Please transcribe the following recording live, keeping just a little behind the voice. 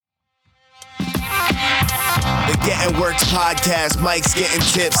The Getting Worked podcast, Mike's getting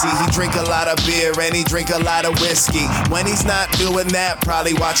tipsy. He drink a lot of beer and he drink a lot of whiskey. When he's not doing that,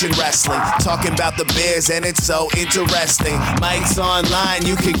 probably watching wrestling. Talking about the Bears and it's so interesting. Mike's online,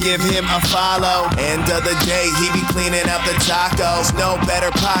 you could give him a follow. End of the day, he be cleaning out the tacos. No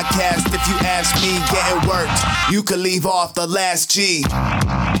better podcast if you ask me. Getting Worked, you could leave off the last G.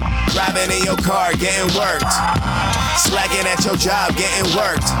 Driving in your car, getting worked. Slacking at your job, getting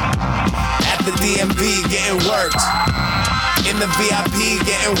worked. At the DMV, getting worked. In the VIP,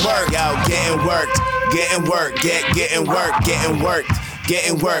 getting worked. Yo, getting worked. Getting worked. Getting worked. Getting worked.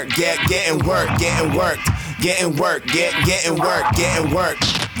 Getting worked. Getting worked. Getting worked. Getting worked. Getting worked. Getting worked.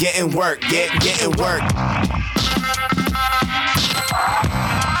 Getting worked. Getting worked.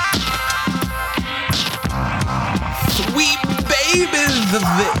 Sweet babies of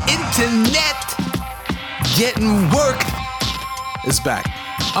the internet, Getting Worked is back.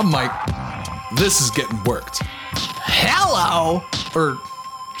 I'm Mike. This is Getting Worked. Hello, or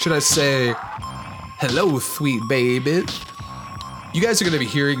should I say, hello, sweet babies. You guys are going to be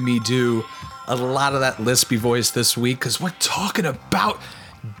hearing me do a lot of that lispy voice this week because we're talking about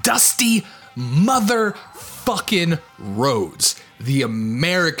Dusty motherfucking Rhodes, the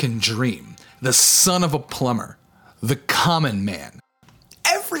American dream, the son of a plumber, the common man.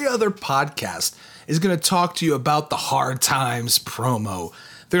 Every other podcast is going to talk to you about the Hard Times promo.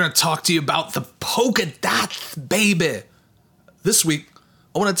 They're going to talk to you about the polka dots, baby. This week,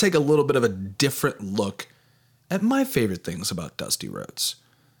 I want to take a little bit of a different look at my favorite things about Dusty Rhodes.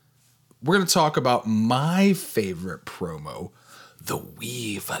 We're going to talk about my favorite promo, the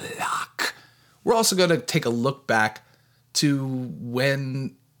Weave a Lock. We're also going to take a look back to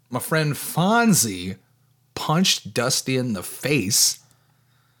when my friend Fonzie punched Dusty in the face.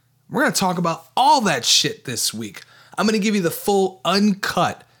 We're going to talk about all that shit this week. I'm going to give you the full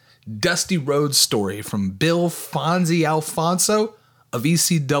uncut Dusty Rhodes story from Bill Fonzie Alfonso of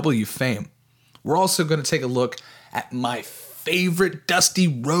ECW fame. We're also going to take a look at my favorite Dusty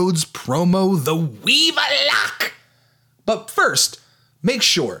Rhodes promo, the Weave a Lock. But first, make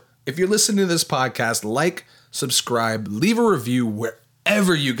sure, if you're listening to this podcast, like, subscribe, leave a review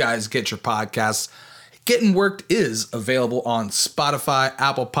wherever you guys get your podcasts. Getting Worked is available on Spotify,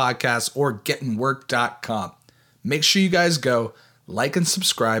 Apple Podcasts, or gettingworked.com. Make sure you guys go, like and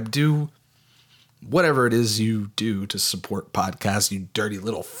subscribe, do whatever it is you do to support podcasts, you dirty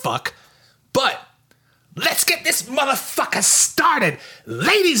little fuck. But let's get this motherfucker started.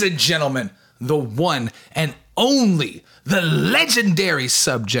 Ladies and gentlemen, the one and only, the legendary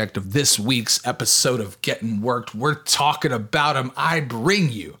subject of this week's episode of Getting Worked. We're talking about him. I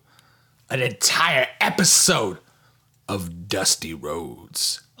bring you an entire episode of Dusty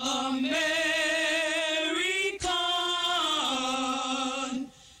Rhodes. American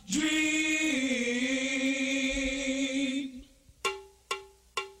dream.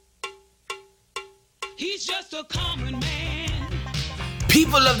 He's just a common man.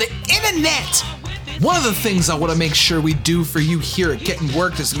 People of the internet, one of the things I want to make sure we do for you here at Getting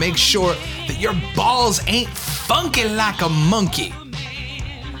Worked is make sure that your balls ain't funky like a monkey.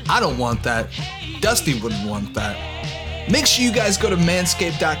 I don't want that. Dusty wouldn't want that. Make sure you guys go to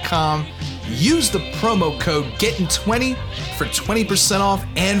manscaped.com, use the promo code GETTIN20 for 20% off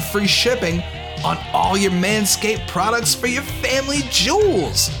and free shipping on all your Manscaped products for your family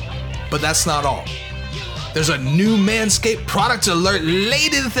jewels. But that's not all. There's a new Manscaped product alert,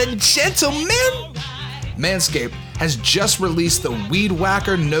 ladies and gentlemen. Manscaped has just released the Weed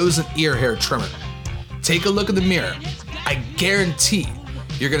Whacker nose and ear hair trimmer. Take a look in the mirror. I guarantee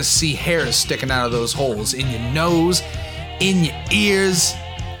you're gonna see hairs sticking out of those holes in your nose, in your ears,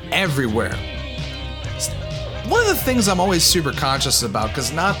 everywhere. One of the things I'm always super conscious about,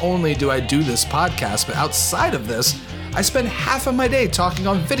 because not only do I do this podcast, but outside of this, I spend half of my day talking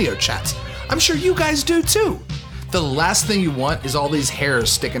on video chats. I'm sure you guys do too. The last thing you want is all these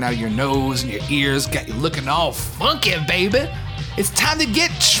hairs sticking out of your nose and your ears, got you looking all funky, baby. It's time to get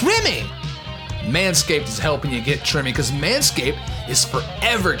trimming. Manscaped is helping you get trimming because Manscaped is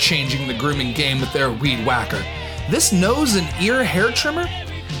forever changing the grooming game with their Weed Whacker. This nose and ear hair trimmer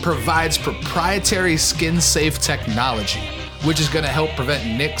provides proprietary skin-safe technology, which is going to help prevent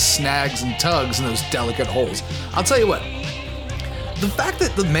nicks, snags, and tugs in those delicate holes. I'll tell you what, the fact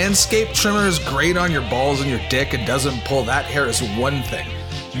that the Manscaped trimmer is great on your balls and your dick and doesn't pull that hair is one thing.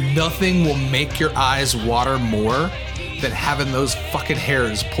 Nothing will make your eyes water more than having those fucking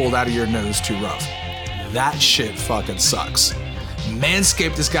hairs pulled out of your nose too rough. That shit fucking sucks.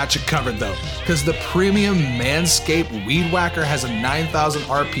 Manscaped has got you covered though, because the premium Manscaped Weed Whacker has a 9,000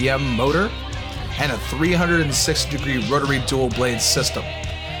 RPM motor and a 360-degree rotary dual blade system.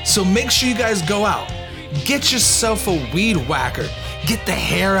 So make sure you guys go out, Get yourself a weed whacker. Get the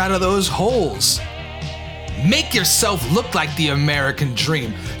hair out of those holes. Make yourself look like the American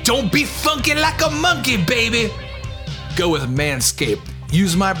dream. Don't be funky like a monkey, baby. Go with Manscaped.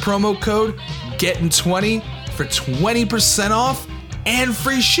 Use my promo code GETTIN20 for 20% off and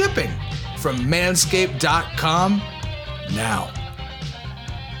free shipping from manscaped.com now.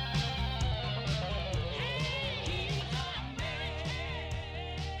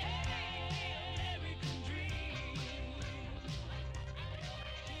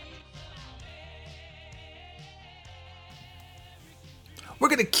 We're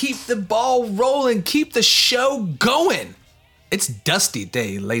going to keep the ball rolling, keep the show going. It's Dusty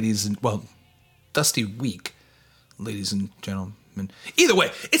Day, Dusty Week, ladies and gentlemen. Either way,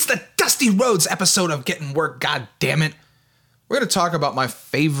 it's the Dusty Rhodes episode of Getting Work, God damn it. We're going to talk about my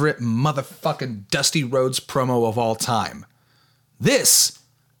favorite motherfucking Dusty Rhodes promo of all time. This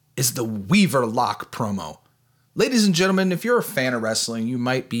is the Weaver Lock promo. Ladies and gentlemen, if you're a fan of wrestling, you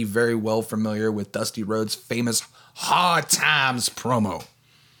might be very well familiar with Dusty Rhodes' famous Hard Times promo.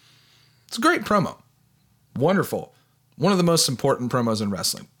 It's a great promo. Wonderful. One of the most important promos in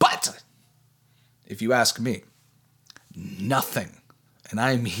wrestling. But if you ask me, nothing, and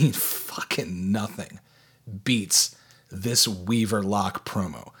I mean fucking nothing, beats this Weaver Lock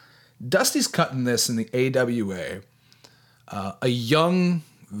promo. Dusty's cutting this in the AWA. A young,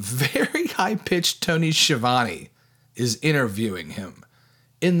 very high-pitched Tony Schiavone is interviewing him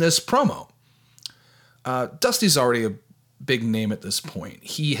in this promo. Dusty's already a big name at this point.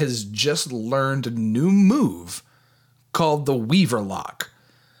 He has just learned a new move called the Weaver Lock.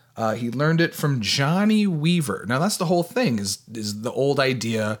 He learned it from Johnny Weaver. Now that's the whole thing, is the old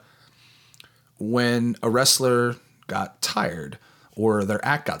idea when a wrestler got tired or their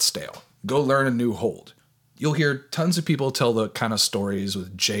act got stale, go learn a new hold. You'll hear tons of people tell the kind of stories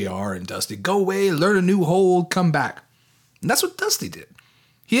with JR and Dusty. Go away, learn a new hold, come back. And that's what Dusty did.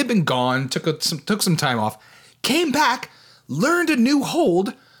 He had been gone, took some time off, came back, learned a new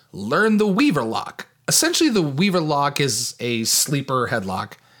hold, learned the Weaver Lock. Essentially, the Weaver Lock is a sleeper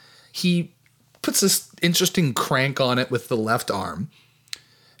headlock. He puts this interesting crank on it with the left arm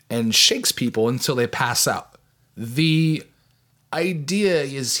and shakes people until they pass out. The idea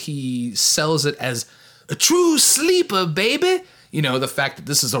is he sells it as a true sleeper, baby. You know, the fact that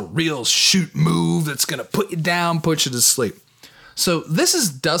this is a real shoot move that's going to put you down, put you to sleep. So this is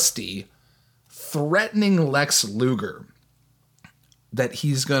Dusty threatening Lex Luger that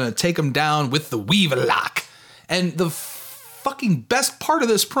he's going to take him down with the Weaver Lock. And the fucking best part of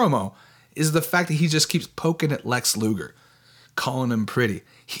this promo is the fact that he just keeps poking at Lex Luger, calling him pretty.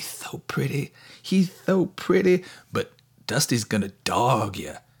 He's so pretty. He's so pretty. But Dusty's going to dog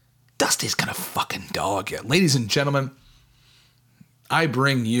you. Dusty's going to fucking dog you. Ladies and gentlemen, I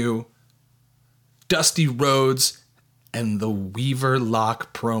bring you Dusty Rhodes and the Weaver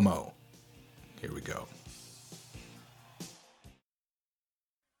Lock promo. Here we go.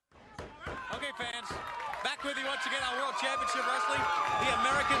 Okay, fans, back with you once again on World Championship Wrestling, the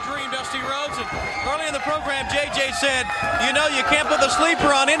American Dream, Dusty Rhodes. And early in the program, JJ said, you know, you can't put the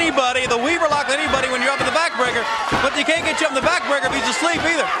sleeper on anybody, the Weaver Lock on anybody when you're up in the backbreaker, but you can't get you up in the backbreaker if he's asleep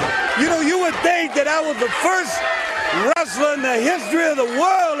either. You know, you would think that I was the first wrestler in the history of the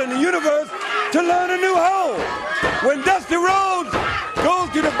world and the universe to learn a new hold. When Dusty Rhodes goes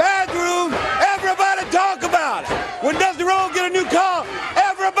to the bathroom, everybody talk about it. When Dusty Rhodes get a new car,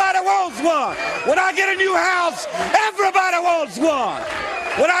 everybody wants one. When I get a new house, everybody wants one.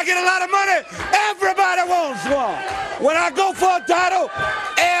 When I get a lot of money, everybody wants one. When I go for a title,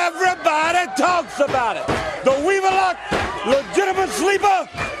 everybody talks about it. The Weaver Lock, legitimate sleeper,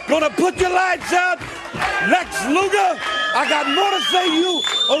 gonna put your lights out. Lex Luger, I got more to say to you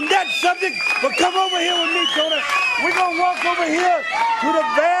on that subject, but come over here with me, Tony. We're gonna walk over here to the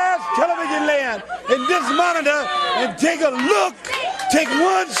vast television land in this monitor and take a look, take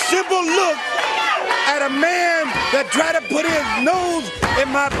one simple look at a man that tried to put his nose in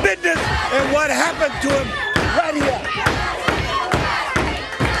my business and what happened to him right here.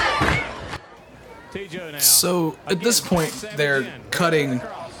 So at this point, they're cutting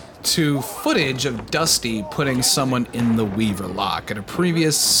to footage of Dusty putting someone in the Weaver Lock. At a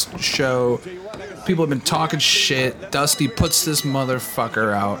previous show, people have been talking shit. Dusty puts this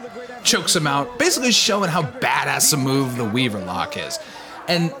motherfucker out, chokes him out, basically showing how badass a move the Weaver Lock is.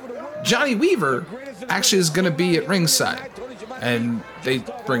 And Johnny Weaver actually is going to be at ringside. And they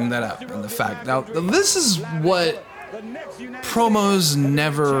bring that up in the fact. Now, this is what promos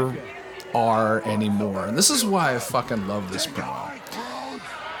never are anymore. And this is why I fucking love this promo.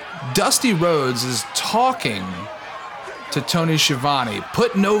 Dusty Rhodes is talking to Tony Schiavone,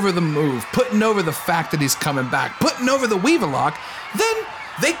 putting over the move, putting over the fact that he's coming back, putting over the Weaver lock. Then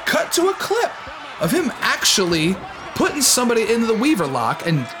they cut to a clip of him actually putting somebody into the Weaver lock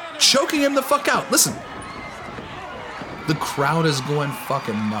and choking him the fuck out. Listen. The crowd is going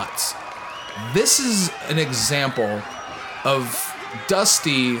fucking nuts. This is an example of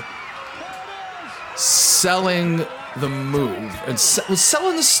Dusty selling the move and was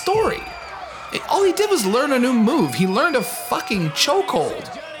selling the story. All he did was learn a new move. He learned a fucking chokehold,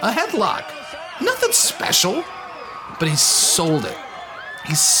 a headlock. Nothing special, but he sold it.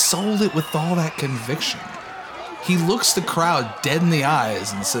 He sold it with all that conviction. He looks the crowd dead in the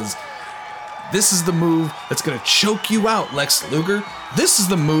eyes and says, this is the move that's gonna choke you out, Lex Luger. This is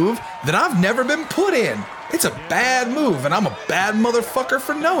the move that I've never been put in. It's a bad move, and I'm a bad motherfucker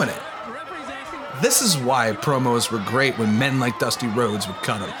for knowing it. This is why promos were great when men like Dusty Rhodes would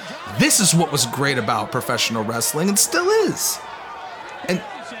cut them. This is what was great about professional wrestling, and still is. And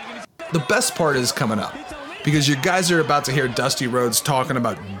the best part is coming up, because you guys are about to hear Dusty Rhodes talking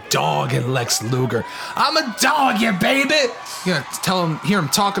about dogging Lex Luger. I'm a dog, you baby. You're gonna hear him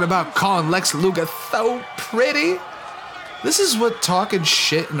talking about calling Lex Luger so pretty. This is what talking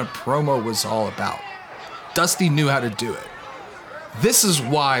shit in a promo was all about. Dusty knew how to do it. This is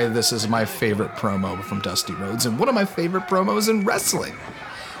why this is my favorite promo from Dusty Rhodes and one of my favorite promos in wrestling.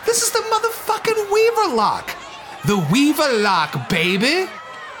 This is the motherfucking Weaver lock. The Weaver lock, baby.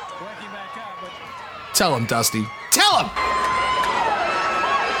 Tell him, Dusty. Tell him!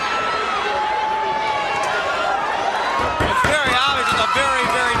 It's very obvious it's a very,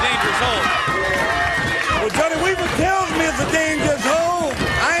 very dangerous hold. Well, Johnny Weaver tells me it's a dangerous hold.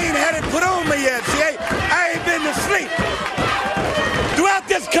 I ain't had it put on me yet. See, I ain't been to sleep. Throughout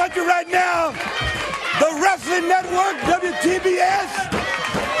this country right now, the Wrestling Network, WTBS,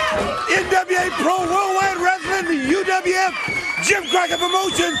 NWA Pro Worldwide Wrestling, the UWF, Jim Crockett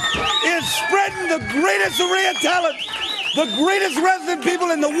Promotion is spreading the greatest array of talent, the greatest wrestling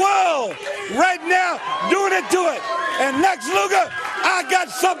people in the world right now, doing it to it. And Lex Luger, I got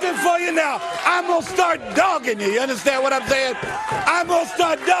something for you now. I'm going to start dogging you. You understand what I'm saying? I'm going to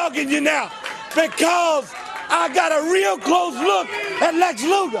start dogging you now because I got a real close look at Lex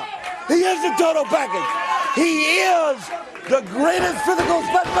Luger. He is the total package. He is the greatest physical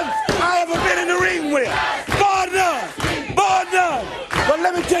specimen I ever been in the ring with. Bar none. Bar none. But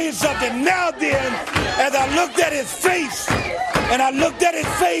let me tell you something. Now then, as I looked at his face,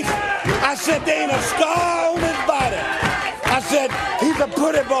 I said, there ain't a scar on his body. I said, he's a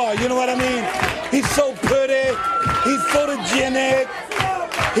pretty boy. You know what I mean? He's so pretty. He's photogenic.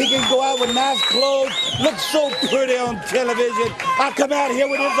 He can go out with nice clothes, look so pretty on television. I come out here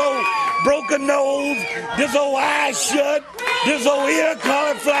with this old broken nose, this old eye shut, this old ear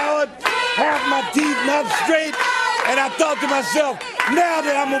cauliflower, half my teeth not straight. And I thought to myself, now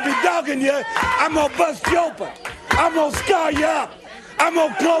that I'm going to be dogging you, I'm going to bust you open. I'm going to scar you up. I'm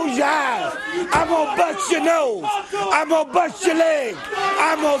going to close your eyes. I'm going to bust your nose. I'm going to bust your leg.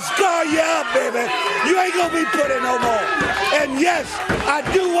 I'm going to scar you up, baby. You ain't going to be pretty no more. And yes, I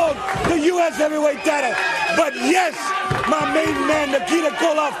do want the U.S. heavyweight title. But yes, my main man, Nikita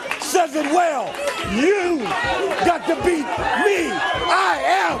Koloff, says it well. You got to beat me. I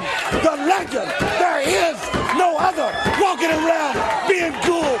am the legend. There is no other walking around being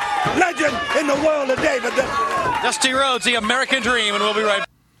cool legend in the world today. But Dusty Rhodes, the American Dream, and we'll be right back.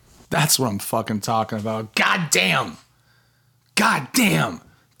 That's what I'm fucking talking about. God damn.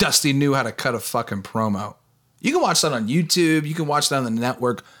 Dusty knew how to cut a fucking promo. You can watch that on YouTube. You can watch that on the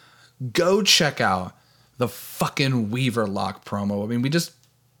network. Go check out the fucking Weaver lock promo. I mean, we just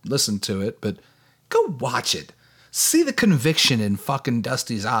listened to it, but go watch it. See the conviction in fucking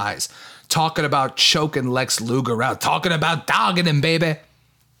Dusty's eyes. Talking about choking Lex Luger out. Talking about dogging him, baby.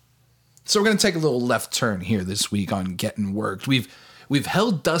 So we're going to take a little left turn here this week on Getting Worked. We've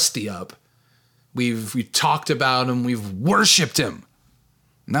held Dusty up. We've talked about him. We've worshipped him.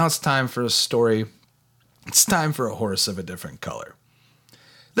 Now it's time for a story. It's time for a horse of a different color.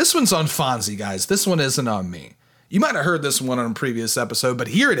 This one's on Fonzie, guys. This one isn't on me. You might have heard this one on a previous episode, but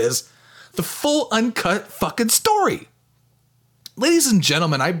here it is. The full uncut fucking story. Ladies and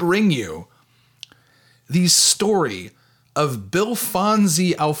gentlemen, I bring you the story of Bill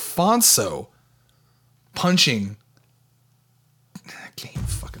Fonzie Alfonso punching... I can't even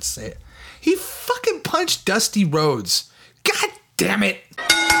fucking say it. He fucking punched Dusty Rhodes. God damn it.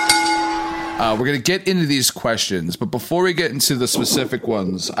 We're going to get into these questions, but before we get into the specific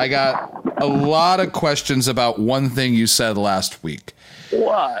ones, I got a lot of questions about one thing you said last week.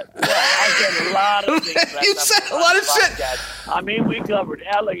 What? I said a lot of things. You said a lot of shit. I mean, we covered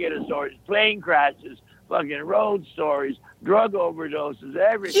alligator stories, plane crashes, fucking road stories, drug overdoses,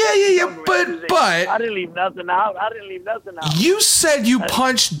 everything. Yeah, but I didn't leave nothing out. You said you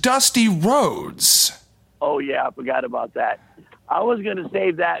punched Dusty Rhodes. Oh, yeah, I forgot about that. I was going to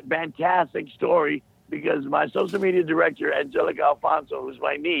save that fantastic story because my social media director, Angelica Alfonso, who's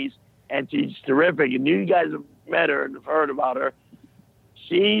my niece, and she's terrific, and you guys have met her and have heard about her.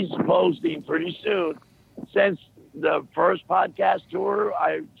 She's posting pretty soon. Since the first podcast tour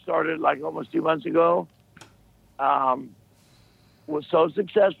I started like almost 2 months ago, was so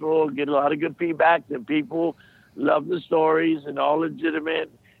successful, get a lot of good feedback, and people love the stories and all legitimate,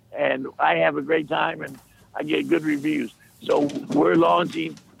 and I have a great time and I get good reviews. So we're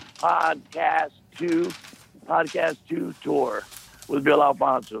launching Podcast 2 tour with Bill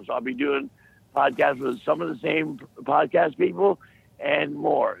Alfonso. So I'll be doing podcasts with some of the same podcast people and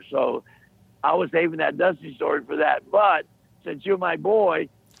more. So I was saving that Dusty story for that. But since you're my boy,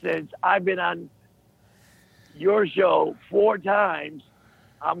 since I've been on your show 4 times,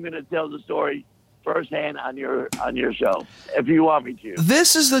 I'm going to tell the story firsthand on your show, if you want me to.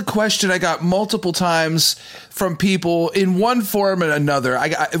 This is the question I got multiple times from people in one form and another.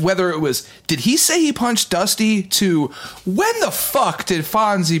 Whether it was, did he say he punched Dusty, to when the fuck did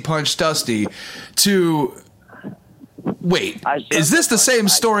Fonzie punch Dusty, to wait, is this the same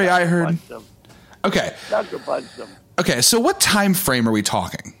story I heard? Okay. Sucker punched him. Okay, so what time frame are we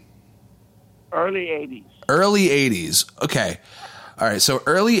talking? Early 80s. Early 80s. Okay. All right, so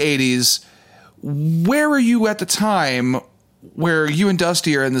early 80s. Where were you at the time where you and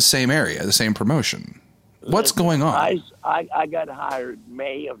Dusty are in the same area, the same promotion? What's going on? I got hired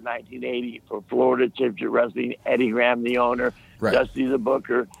May of 1980 for Florida Championship Wrestling. Eddie Graham, the owner. Right. Dusty the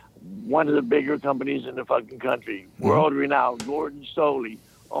booker. One of the bigger companies in the fucking country. World renowned. Gordon Soley.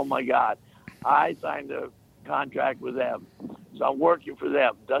 Oh, my God. I signed a contract with them. So I'm working for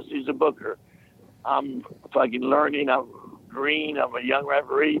them. Dusty's the booker. I'm fucking learning. I'm green. I'm a young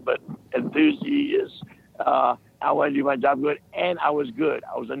referee, but enthusiast. I want to do my job good, and I was good.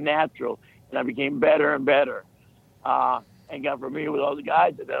 I was a natural, and I became better and better, and got familiar with all the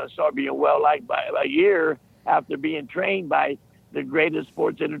guys. And then I started being well liked by a year after being trained by the greatest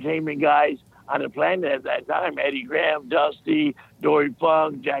sports entertainment guys on the planet at that time: Eddie Graham, Dusty, Dory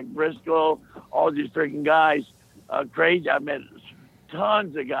Funk, Jack Briscoe, all these freaking guys. Crazy. I met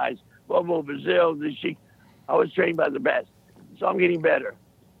tons of guys. Bobo Brazil, the Sheik. I was trained by the best. So I'm getting better.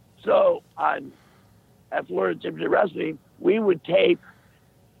 So at Florida Championship Wrestling, we would tape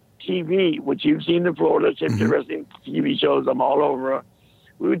TV, which you've seen the Florida Championship Wrestling TV shows. I'm all over.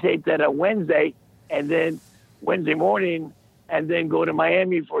 We would tape that on Wednesday, and then Wednesday morning, and then go to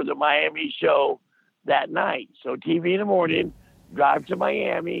Miami for the Miami show that night. So TV in the morning, drive to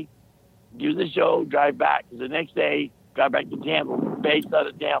Miami, do the show, drive back. The next day, drive back to Tampa, based out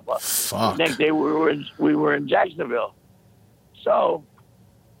of Tampa. Fuck. The next day, we were in Jacksonville. So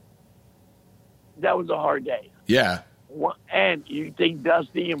that was a hard day. Yeah. And you think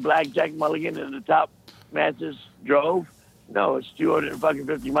Dusty and Blackjack Mulligan in the top matches drove? No, it's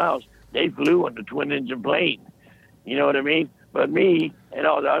 250 miles. They flew on the twin-engine plane. You know what I mean? But me and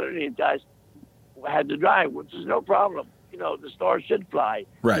all the other guys had to drive, which is no problem. You know, the stars should fly.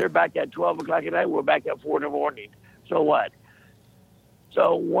 Right. They're back at 12 o'clock at night. We're back at 4 in the morning. So what?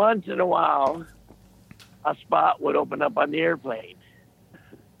 So once in a while, a spot would open up on the airplane.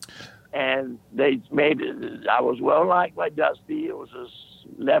 And they made it. I was well liked by Dusty. It was his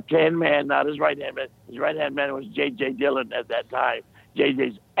left-hand man, not his right-hand man. His right-hand man was J.J. Dillon at that time.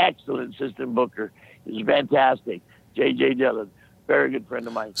 J.J.'s excellent assistant booker. He was fantastic. J.J. Dillon, very good friend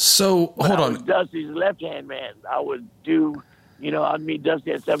of mine. So, hold on. Dusty's left-hand man. I would do, I'd meet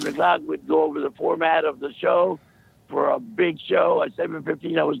Dusty at 7 o'clock. We'd go over the format of the show for a big show. At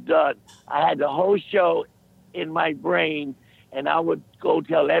 7:15, I was done. I had the whole show in my brain, and I would go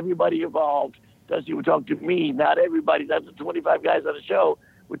tell everybody involved. Dusty would talk to me, not everybody. That's the 25 guys on the show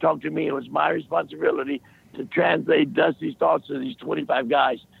would talk to me. It was my responsibility to translate Dusty's thoughts to these 25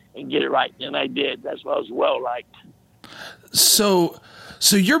 guys and get it right. And I did. That's why I was well liked. So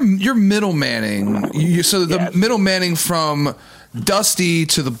you're middlemanning. So the Yes. middlemanning from Dusty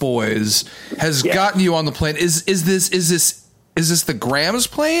to the boys has gotten you on the plane. Is this the Grams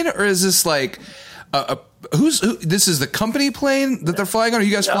plane, or is this like this is the company plane that they're flying on? Are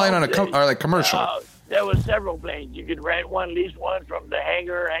you guys flying on a commercial? There were several planes. You could rent one, lease one from the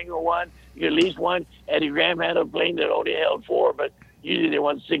hangar one. You could lease one. Eddie Graham had a plane that only held 4, but usually they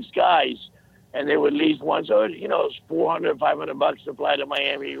want 6 guys, and they would lease one. So, it's $400, $500 to fly to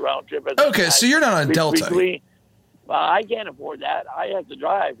Miami round trip. Okay, so you're not on Delta. Well, I can't afford that. I have to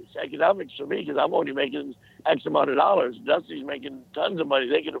drive. It's economics for me because I'm only making X amount of dollars. Dusty's making tons of money.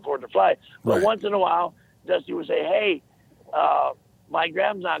 They can afford to fly. But Right. once in a while, Dusty would say, hey, my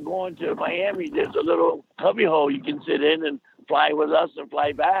gram's not going to Miami. There's a little cubby hole you can sit in and fly with us and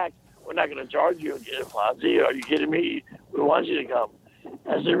fly back. We're not going to charge you again, Fonzie. Are you kidding me? We want you to come.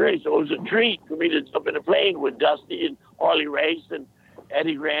 I said, really? So it was a treat for me to jump in a plane with Dusty and Harley Race and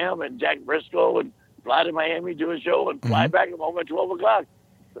Eddie Graham and Jack Briscoe and fly to Miami, do a show, and fly back home at 12 o'clock.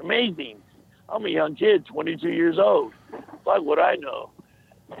 It's amazing. I'm a young kid, 22 years old. Fuck what I know.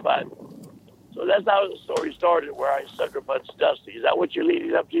 But, so that's how the story started, where I sucker punched Dusty. Is that what you're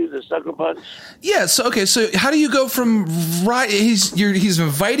leading up to, the sucker punch? Yeah. So okay. So how do you go from he's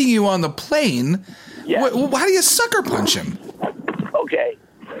inviting you on the plane? Yeah. How do you sucker punch him? Okay.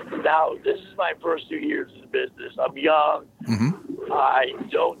 Now, this is my first 2 years in the business. I'm young. I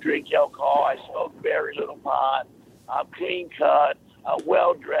don't drink alcohol. I smoke very little pot. I'm clean cut. I'm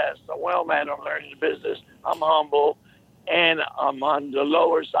well dressed. I'm well mannered. I'm learning the business. I'm humble. And I'm on the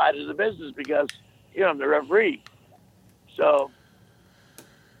lower side of the business because, I'm the referee. So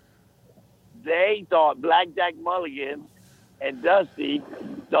they thought Black Jack Mulligan and Dusty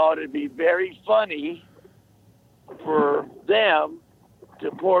thought it'd be very funny for them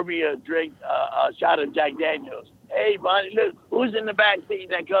to pour me a drink, a shot of Jack Daniels. Hey, Bonnie, look, who's in the back seat in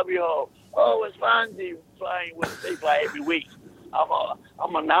that cubby hole? Oh, it's Fonzie flying with. They fly every week.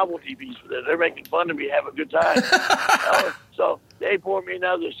 I'm a novelty piece for them. They're making fun of me, have a good time. So they pour me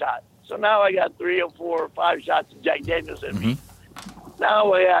another shot. So now I got 3 or 4 or 5 shots of Jack Daniels in me.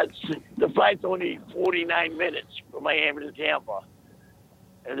 Now the flight's only 49 minutes from Miami to Tampa,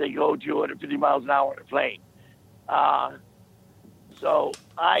 and they go 250 miles an hour in a plane. So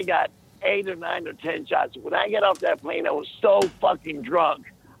I got 8 or 9 or 10 shots. When I got off that plane, I was so fucking drunk,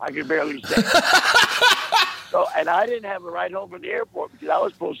 I could barely say. So, and I didn't have a ride home from the airport because I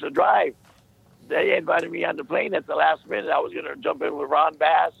was supposed to drive. They invited me on the plane at the last minute. I was going to jump in with Ron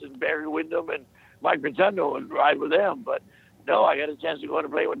Bass and Barry Windham and Mike Rotundo and ride with them. But no, I got a chance to go on a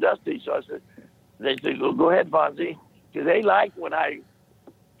plane with Dusty. So I said, they said, go ahead, Fonzie. Because they liked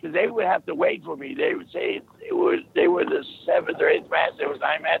because they would have to wait for me. They would say they were the 7th or 8th match. There was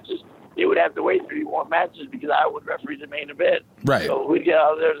 9 matches. They would have to wait 3 more matches because I would referee the main event. Right. So we'd get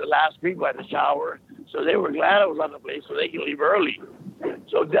out there, the last people had a shower. So they were glad I was on the plane so they could leave early.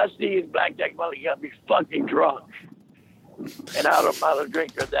 So Dusty and Black Jack Mulligan got me fucking drunk. And I'm not a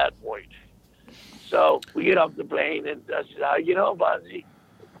drinker at that point. So we get off the plane and Dusty said, how you know, Fonzie?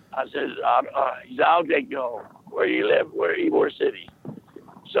 I said, he said, I'll take you home. Where do you live? Where Ybor City.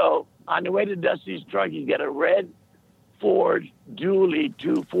 So on the way to Dusty's truck, he's got a red Ford Dually,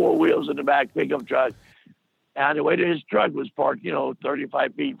 2 4 wheels in the back pickup truck. And on the way to his truck was parked,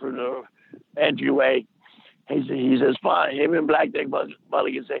 35 feet from the entryway. He says, fine. Him and Black Jack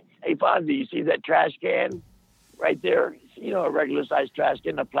Mulligan say, hey, Fonzie, you see that trash can right there? A regular sized trash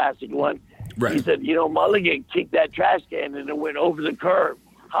can, a plastic one. Right. He said, Mulligan kicked that trash can and it went over the curb.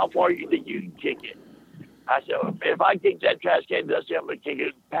 How far do you think you can kick it? I said, if I kick that trash can, Dusty, I'm going to kick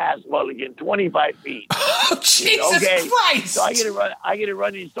it past Mulligan 25 feet. Oh, Jesus Okay. Christ! So I get to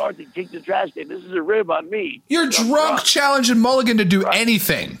run and start to kick the trash can. This is a rib on me. You're So I'm drunk challenging Mulligan to do Right.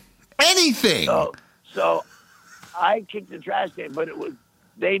 anything. Anything. So I kicked the trash can, but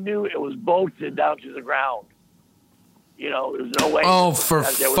they knew it was bolted down to the ground. There was no way. Oh, for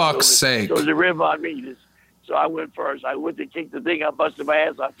There was fuck's sake. So it was a rib on me. So I went first. I went to kick the thing. I busted my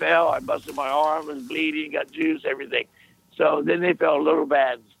ass. I fell. I busted my arm. I was bleeding. Got juice, everything. So then they felt a little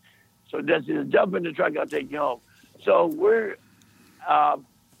bad. So Dusty said, jump in the truck. I'll take you home. So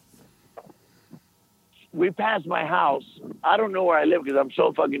we passed my house. I don't know where I live because I'm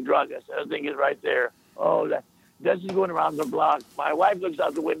so fucking drunk. I said, I think it's right there. Oh, Dusty's going around the block. My wife looks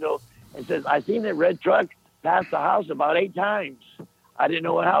out the window and says, I seen that red truck pass the house about 8 times. I didn't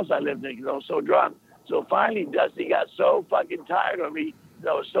know what house I lived in because I was so drunk. So finally, Dusty got so fucking tired of me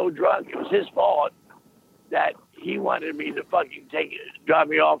that I was so drunk. It was his fault that he wanted me to fucking drive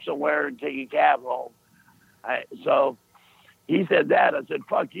me off somewhere and take a cab home. So he said that. I said,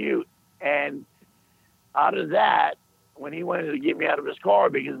 fuck you. And out of that, when he wanted to get me out of his car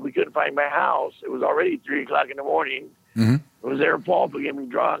because we couldn't find my house, it was already 3 o'clock in the morning. Mm-hmm. It was their fault for getting me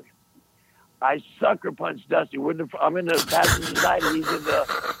drunk. I sucker punched Dusty. I'm in the passenger side and he's in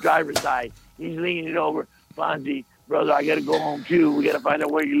the driver's side. He's leaning over. Fonzie, brother, I got to go home too. We got to find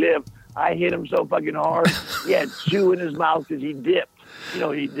out where you live. I hit him so fucking hard. He had chew in his mouth because he dipped.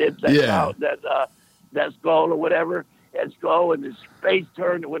 He dipped that skull or whatever. That skull and his face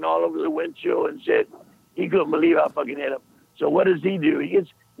turned and went all over the windshield and shit. He couldn't believe how fucking hit him. So what does he do? He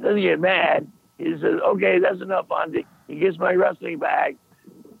doesn't get mad. He says, okay, that's enough, Fonzie. He gets my wrestling bag,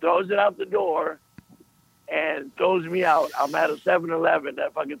 throws it out the door, and throws me out. I'm at a 7-Eleven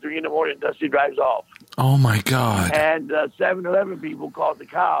at fucking 3 in the morning. Dusty drives off. Oh, my God. And 7-Eleven people called the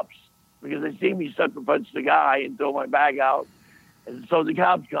cops because they see me sucker punch the guy and throw my bag out. And so the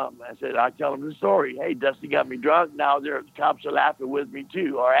cops come. I said, I tell them the story. Hey, Dusty got me drunk. Now the cops are laughing with me,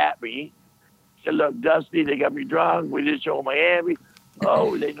 too, or at me. I said, look, Dusty, they got me drunk. We did show Miami.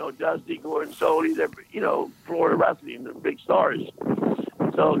 Oh, they know Dusty, Gordon Soley. They're, Florida wrestling. They're big stars.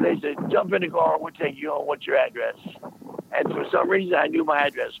 So they said, jump in the car. We'll take you home. What's your address? And for some reason, I knew my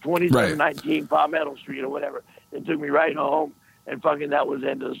address, 2719 Palmetto Street or whatever. They took me right home, and fucking that was the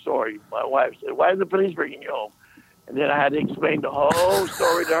end of the story. My wife said, why is the police bringing you home? And then I had to explain the whole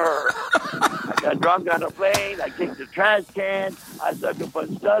story to her. I got drunk on a plane. I kicked the trash can. I sucker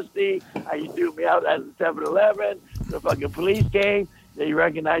punched Dusty. He threw me out at the 7-Eleven. The fucking police came. They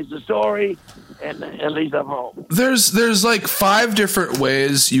recognized the story, and at least I'm home. There's like 5 different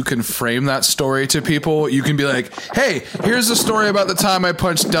ways you can frame that story to people. You can be like, hey, here's the story about the time I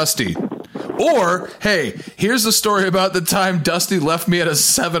punched Dusty. Or, hey, here's the story about the time Dusty left me at a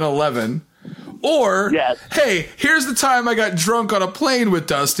 7-Eleven. Or, yes. Hey, here's the time I got drunk on a plane with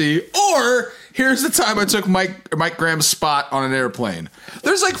Dusty. Or, here's the time I took Mike Graham's spot on an airplane.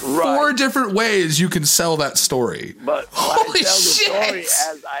 There's like 4 different ways you can sell that story. But holy shit!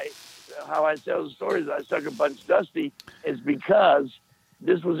 How I tell the story as I sucker punched Dusty is because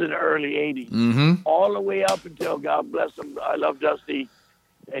this was in the early 80s. Mm-hmm. All the way up until, God bless him, I love Dusty,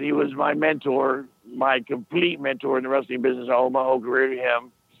 and he was my mentor, my complete mentor in the wrestling business. I owe my whole career to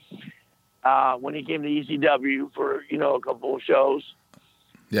him. When he came to ECW for, a couple of shows,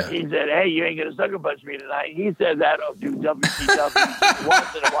 he said, hey, you ain't going to sucker punch me tonight. He said that to WCW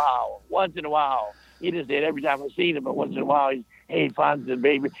once in a while. He didn't say it every time I seen him, but once in a while, he's, hey, Fonzie,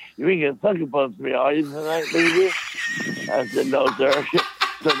 baby, you ain't going to sucker punch me, are you tonight, baby? I said, no, sir.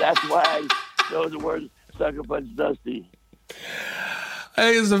 So that's why those are words, sucker punch Dusty.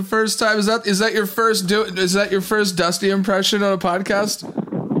 Hey, is the first time, is that your first Dusty impression on a podcast?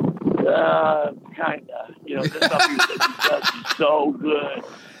 Kinda. This stuff is so good.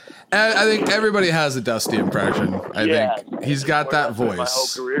 And I think everybody has a Dusty impression. I think he's got that voice. My whole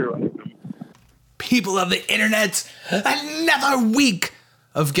career. People of the internet, another week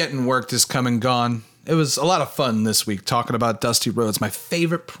of Getting Worked is come and gone. It was a lot of fun this week talking about Dusty Rhodes, my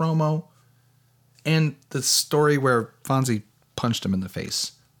favorite promo, and the story where Fonzie punched him in the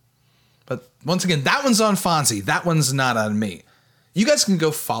face. But once again, that one's on Fonzie. That one's not on me. You guys can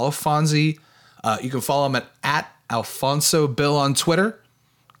go follow Fonzie. You can follow him at Alfonso Bill on Twitter.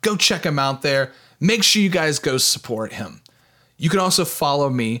 Go check him out there. Make sure you guys go support him. You can also follow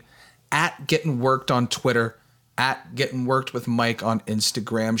me at Getting Worked on Twitter, at Getting Worked with Mike on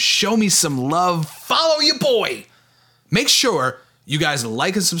Instagram. Show me some love. Follow your boy. Make sure you guys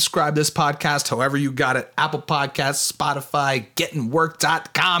like and subscribe to this podcast, however you got it. Apple Podcasts, Spotify,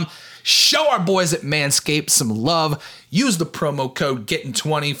 gettingworked.com. Show our boys at Manscaped some love. Use the promo code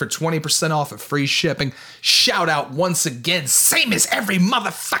GETTING20 for 20% off of free shipping. Shout out once again, same as every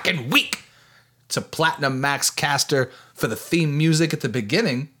motherfucking week, to Platinum Max Caster for the theme music at the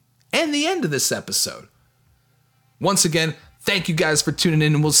beginning and the end of this episode. Once again, thank you guys for tuning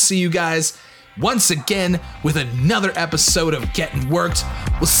in, and we'll see you guys once again with another episode of Getting Worked.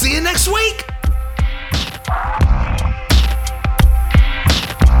 We'll see you next week.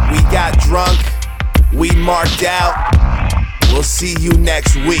 We got drunk, we marked out. We'll see you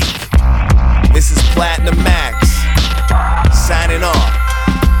next week. This is Platinum Max, signing off.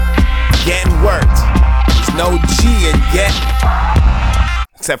 Getting worked. There's no G in get,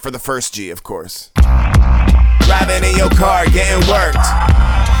 except for the first G, of course. Driving in your car, getting worked.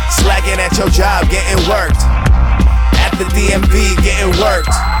 Slacking at your job, getting worked. At the DMV, getting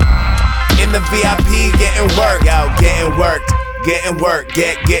worked. In the VIP, getting worked. Out, getting worked. Getting worked,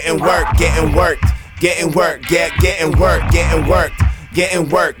 getting worked, getting worked, getting worked, getting worked, getting worked, getting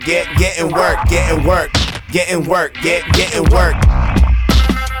worked, getting worked, getting worked, getting worked, getting worked.